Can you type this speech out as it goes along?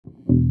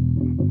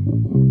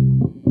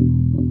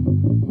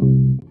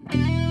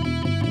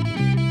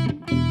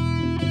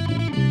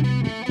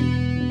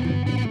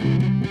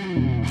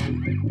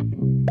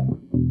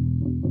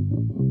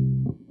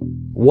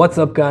What's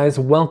up guys,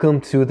 welcome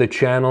to the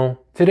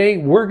channel. Today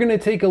we're going to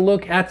take a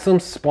look at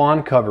some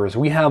Spawn covers.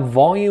 We have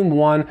volume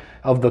 1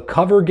 of the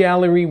cover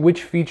gallery,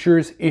 which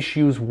features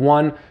issues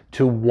 1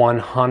 to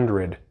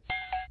 100.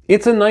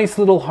 It's a nice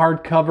little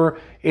hardcover.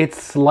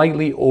 It's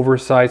slightly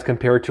oversized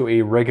compared to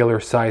a regular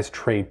size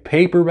trade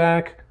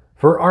paperback.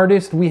 For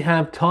artists we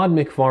have Todd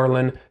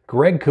Mcfarlane,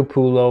 Greg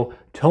Capullo,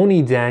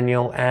 Tony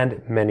Daniel,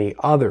 and many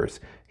others.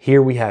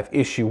 Here we have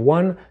issue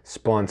 1,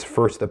 Spawn's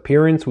first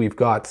appearance. We've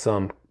got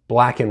some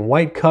black and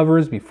white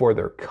covers before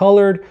they're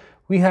colored.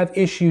 We have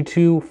issue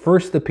 2,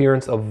 first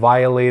appearance of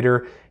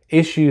Violator.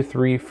 Issue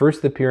 3,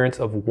 first appearance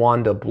of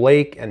Wanda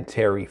Blake and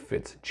Terry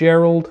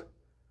Fitzgerald.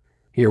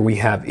 Here we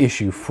have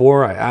issue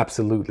 4, I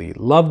absolutely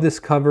love this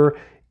cover.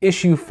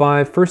 Issue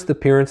 5, first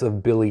appearance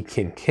of Billy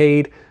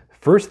Kincaid.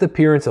 First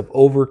appearance of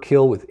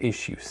Overkill with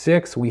issue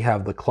 6. We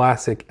have the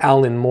classic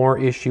Alan Moore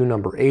issue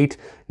number 8,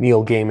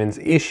 Neil Gaiman's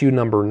issue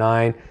number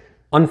 9.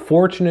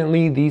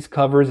 Unfortunately, these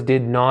covers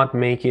did not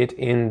make it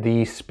in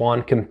the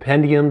Spawn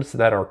compendiums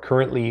that are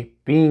currently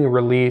being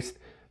released.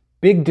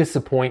 Big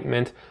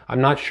disappointment. I'm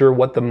not sure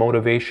what the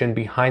motivation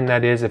behind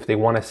that is, if they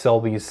want to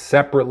sell these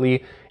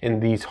separately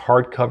in these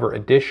hardcover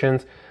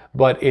editions,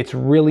 but it's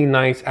really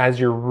nice as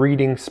you're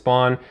reading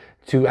Spawn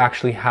to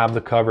actually have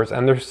the covers,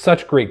 and they're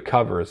such great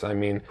covers. I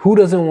mean, who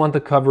doesn't want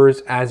the covers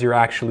as you're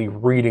actually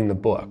reading the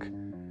book?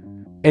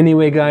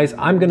 Anyway guys,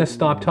 I'm gonna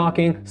stop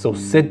talking, so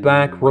sit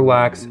back,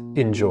 relax,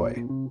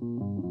 enjoy.